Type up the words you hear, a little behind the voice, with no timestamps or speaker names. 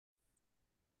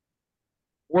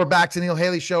We're back to Neil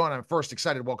Haley Show, and I'm first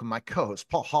excited to welcome my co-host,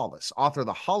 Paul Hollis, author of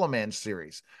the Hollow Man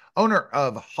series, owner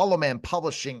of Hollow Man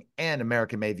Publishing and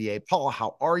American Made VA. Paul,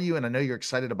 how are you? And I know you're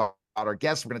excited about our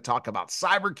guest. We're going to talk about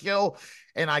Cyberkill,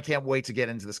 and I can't wait to get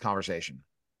into this conversation.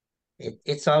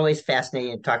 It's always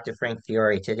fascinating to talk to Frank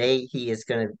Fiore. Today, he is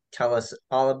going to tell us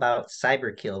all about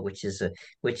Cyberkill, which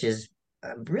is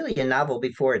really a novel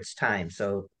before its time.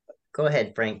 So, go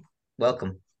ahead, Frank.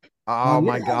 Welcome. Oh Yeah,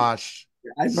 my gosh,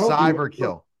 I wrote the.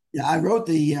 Cyberkill. Yeah, I wrote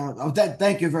the.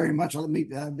 Thank you very much. Let me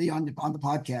be on the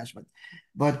podcast,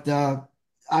 but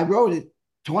I wrote it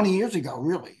 20 years ago,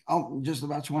 really. Oh, just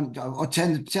about 20 or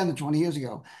 10 to 20 years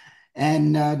ago,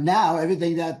 and now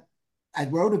everything that I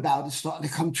wrote about is starting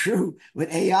to come true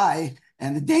with AI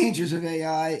and the dangers of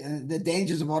AI and the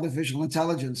dangers of artificial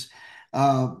intelligence.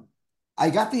 Uh, I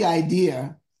got the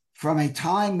idea from a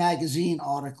Time magazine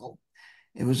article.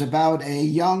 It was about a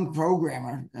young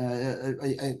programmer,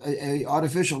 a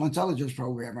artificial intelligence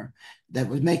programmer that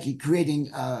was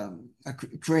creating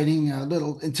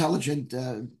little intelligent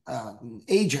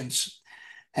agents.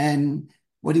 And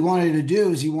what he wanted to do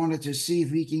is he wanted to see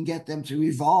if he can get them to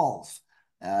evolve.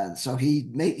 So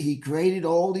he created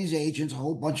all these agents, a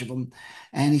whole bunch of them,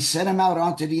 and he sent them out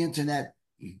onto the internet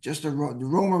just to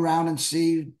roam around and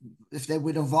see if they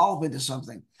would evolve into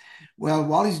something. Well,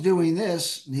 while he's doing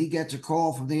this, he gets a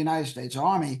call from the United States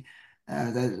Army,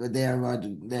 their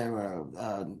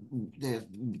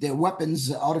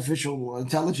weapons, artificial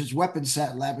intelligence weapons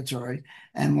laboratory,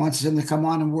 and wants them to come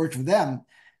on and work for them,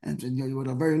 and with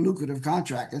a very lucrative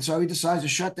contract. And so he decides to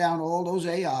shut down all those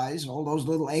AIs, all those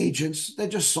little agents. They're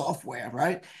just software,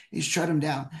 right? He's shut them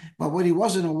down. But what he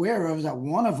wasn't aware of is that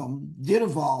one of them did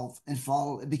evolve and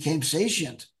fall, it became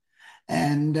sentient.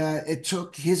 And it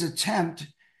took his attempt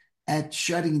at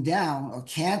shutting down or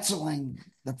canceling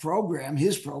the program,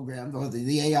 his program, or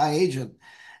the AI agent,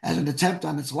 as an attempt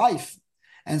on its life.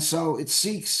 And so it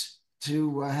seeks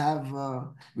to have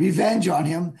revenge on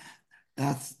him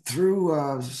through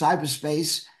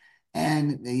cyberspace.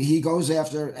 And he goes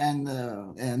after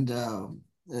and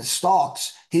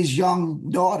stalks his young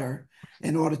daughter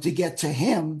in order to get to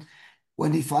him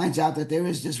when he finds out that there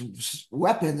is this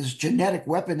weapon, this genetic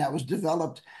weapon that was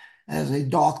developed as a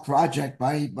dark project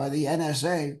by the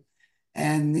NSA,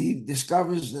 and he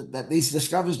discovers that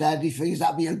he figures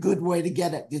that'd be a good way to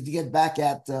get back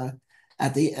at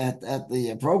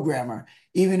the programmer,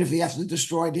 even if he has to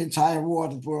destroy the entire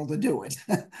world to do it.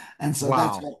 And so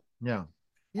that's Wow. what.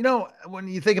 Yeah. When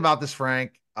you think about this,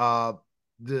 Frank,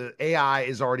 the AI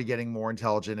is already getting more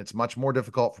intelligent. It's much more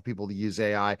difficult for people to use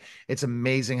AI. It's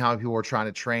amazing how people are trying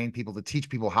to train people to teach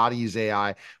people how to use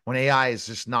AI when AI is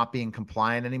just not being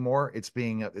compliant anymore. It's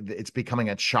becoming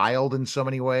a child in so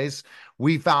many ways.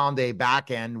 We found a back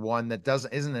end one that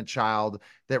isn't a child,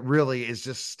 that really is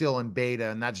just still in beta,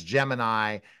 and that's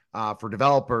Gemini. For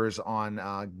developers on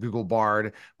Google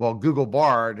Bard. Well, Google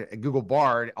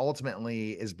Bard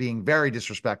ultimately is being very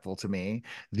disrespectful to me,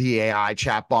 the AI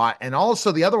chatbot. And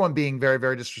also the other one being very,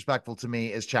 very disrespectful to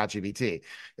me is ChatGPT.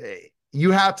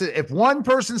 You have to, if one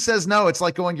person says no, it's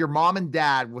like going to your mom and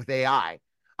dad with AI.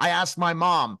 I asked my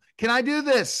mom, can I do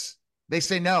this? They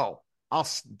say no. I'll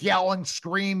yell and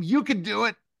scream, you can do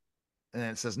it. And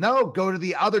it says, no, go to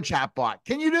the other chatbot.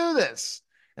 Can you do this?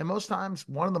 And most times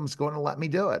one of them is going to let me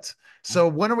do it. So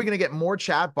when are we going to get more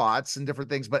chatbots and different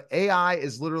things? But AI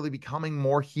is literally becoming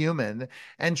more human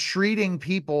and treating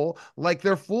people like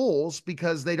they're fools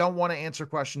because they don't want to answer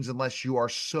questions unless you are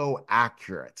so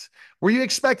accurate. Were you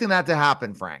expecting that to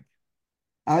happen, Frank?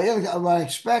 Yeah, what I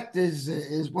expect is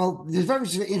well, there's very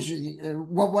interesting.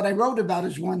 What I wrote about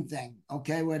is one thing,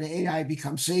 okay, where the AI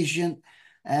becomes sentient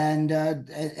and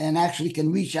actually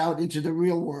can reach out into the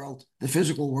real world, the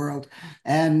physical world,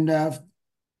 and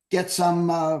get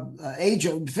some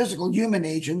physical human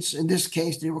agents. In this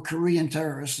case, they were Korean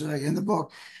terrorists in the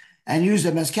book, and use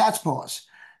them as cat's paws.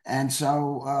 And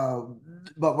so,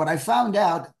 but what I found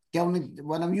out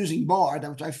when I'm using Bard,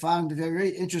 which I found very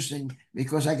interesting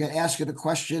because I can ask it a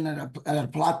question at a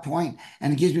plot point,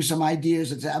 and it gives me some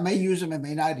ideas that I may use them, I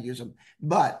may not use them.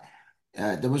 But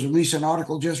there was a recent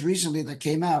article just recently that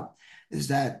came out, is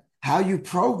that how you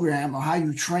program or how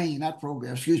you train, not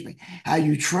program, excuse me, how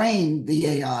you train the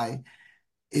AI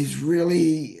is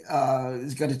really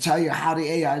is going to tell you how the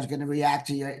AI is going to react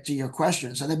to your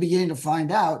questions. And they're beginning to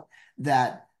find out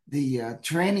that the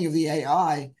training of the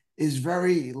AI is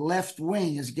very left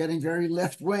wing, is getting very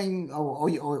left wing,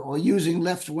 or using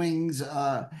left wing's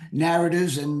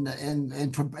narratives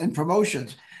and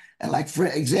promotions. And like, for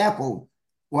example,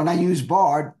 when I use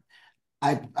Bard,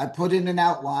 I put in an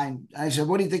outline. I said,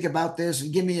 "What do you think about this?"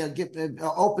 And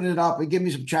open it up and give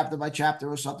me some chapter by chapter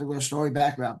or something with a story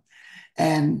background.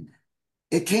 And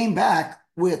it came back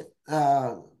with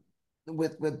a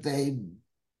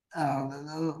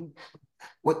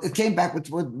what it came back with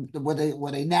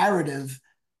a narrative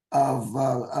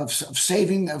of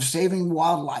saving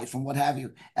wildlife and what have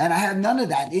you. And I had none of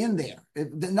that in there.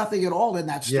 Nothing at all in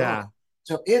that story. Yeah.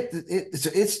 So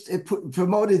it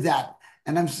promoted that,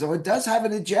 and so it does have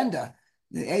an agenda.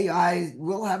 The AI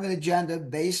will have an agenda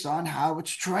based on how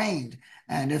it's trained,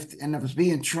 and if it's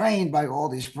being trained by all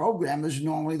these programmers,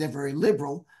 normally they're very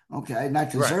liberal, okay, not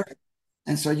conservative, right.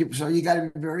 And so you got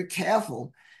to be very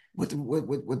careful with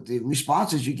the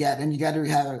responses you get, and you got to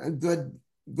have a good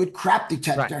crap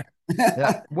detector. Right.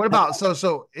 Yeah. What about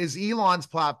so is Elon's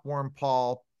platform,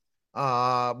 Paul?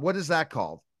 What is that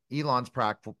called? Elon's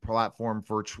platform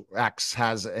for X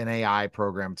has an AI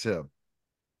program too.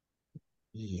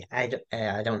 Yeah, I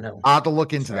don't know. I'll have to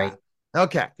look into that.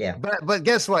 Okay. Yeah. But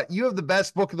guess what? You have the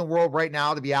best book in the world right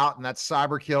now to be out, and that's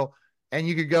Cyberkill. And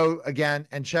you could go again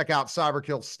and check out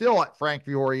Cyberkill still at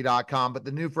frankfiore.com. But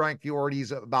the new Frank Fiore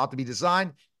is about to be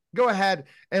designed. Go ahead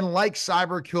and like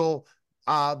Cyberkill,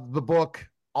 the book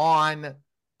on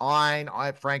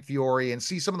Frank Fiore, and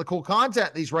see some of the cool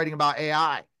content that he's writing about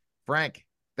AI. Frank,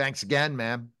 thanks again,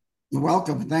 man. You're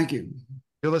welcome. Thank you.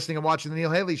 You're listening and watching the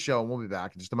Neil Haley Show, and we'll be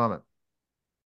back in just a moment.